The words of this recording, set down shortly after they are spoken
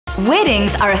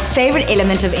Weddings are a favorite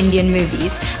element of Indian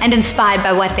movies, and inspired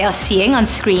by what they are seeing on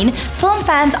screen, film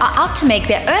fans are out to make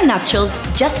their own nuptials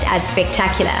just as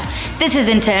spectacular. This has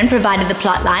in turn provided the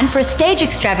plotline for a stage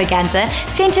extravaganza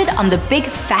centered on the big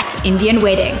fat Indian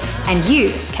wedding, and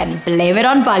you can blame it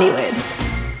on Bollywood.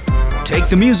 Take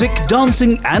the music,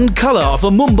 dancing and colour of a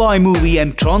Mumbai movie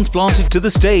and transplant it to the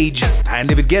stage.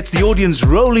 And if it gets the audience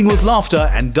rolling with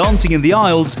laughter and dancing in the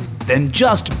aisles, then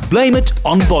just blame it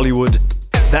on Bollywood.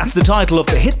 That's the title of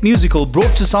the hit musical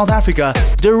brought to South Africa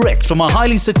direct from a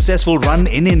highly successful run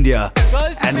in India.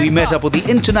 And we met up with the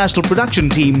international production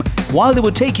team while they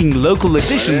were taking local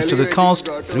additions to the cast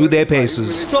through their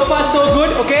paces. So far so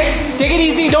good, okay? Take it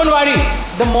easy, don't worry.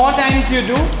 The more times you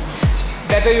do,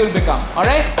 better you'll become,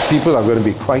 alright? People are going to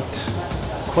be quite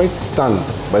stunned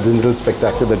by this little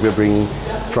spectacle that we're bringing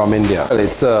from India.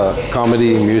 It's a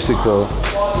comedy musical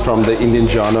from the Indian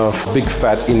genre of big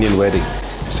fat Indian wedding.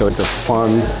 So it's a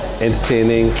fun,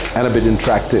 entertaining and a bit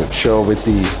interactive show with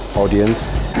the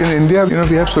audience. In India,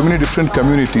 we have so many different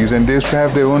communities and they used to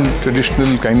have their own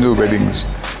traditional kinds of weddings.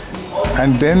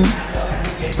 And then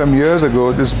some years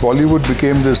ago, this Bollywood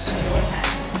became this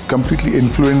completely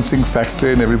influencing factor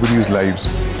in everybody's lives.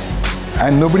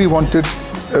 And nobody wanted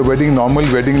a wedding, normal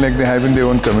wedding like they have in their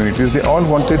own communities. They all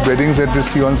wanted weddings that they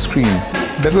see on screen.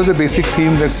 That was a basic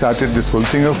theme that started this whole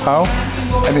thing of how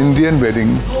an Indian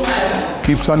wedding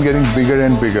keeps on getting bigger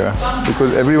and bigger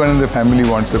because everyone in the family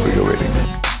wants a bigger wedding.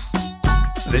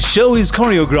 The show is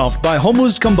choreographed by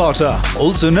Homuzd Kambata,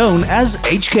 also known as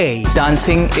HK.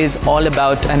 Dancing is all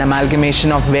about an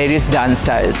amalgamation of various dance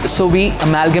styles. So we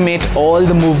amalgamate all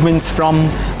the movements from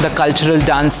the cultural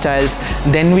dance styles.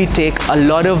 Then we take a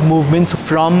lot of movements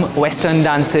from Western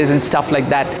dances and stuff like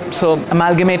that. So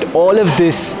amalgamate all of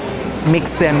this,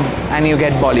 mix them and you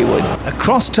get Bollywood.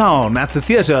 Across town at the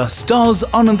theatre, stars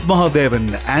Anant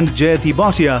Mahadevan and Jayati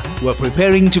Bhatia were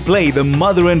preparing to play the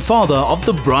mother and father of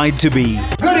the bride-to-be.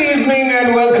 Good evening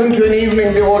and welcome to an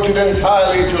evening devoted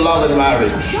entirely to love and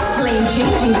marriage. Don't blame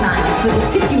changing times for the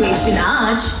situation,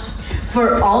 Aj.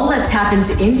 For all that's happened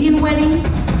to Indian weddings,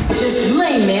 just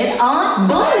blame it on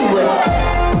Bollywood.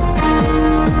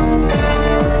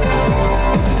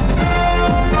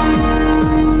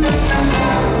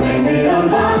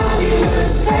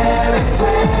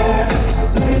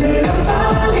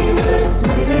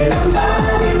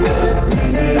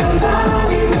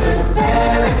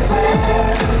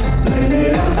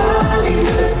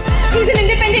 He's an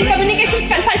independent communications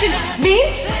consultant.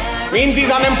 Means? Means he's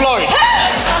unemployed.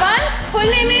 Aman's full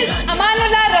name is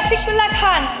Amanullah Rafiqullah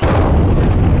Khan.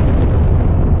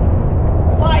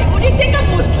 Why would you take a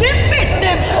Muslim pet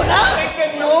name, Shona? I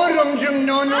said no, Rumjum,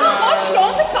 no. What's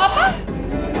wrong with Papa?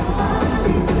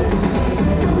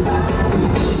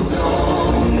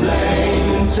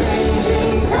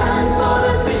 Changing times for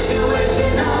the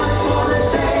situation, not for the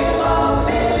shape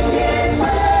of Indian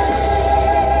weddings.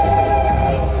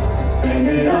 Blame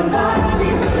it on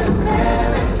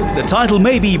Bollywood. The title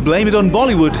may be Blame It on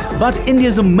Bollywood, but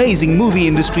India's amazing movie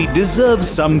industry deserves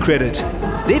some credit.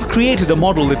 They've created a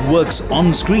model that works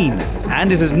on screen,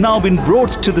 and it has now been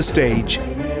brought to the stage.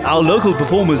 Our local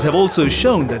performers have also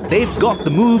shown that they've got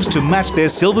the moves to match their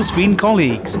silver screen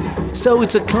colleagues. So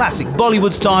it's a classic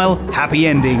Bollywood-style happy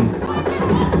ending.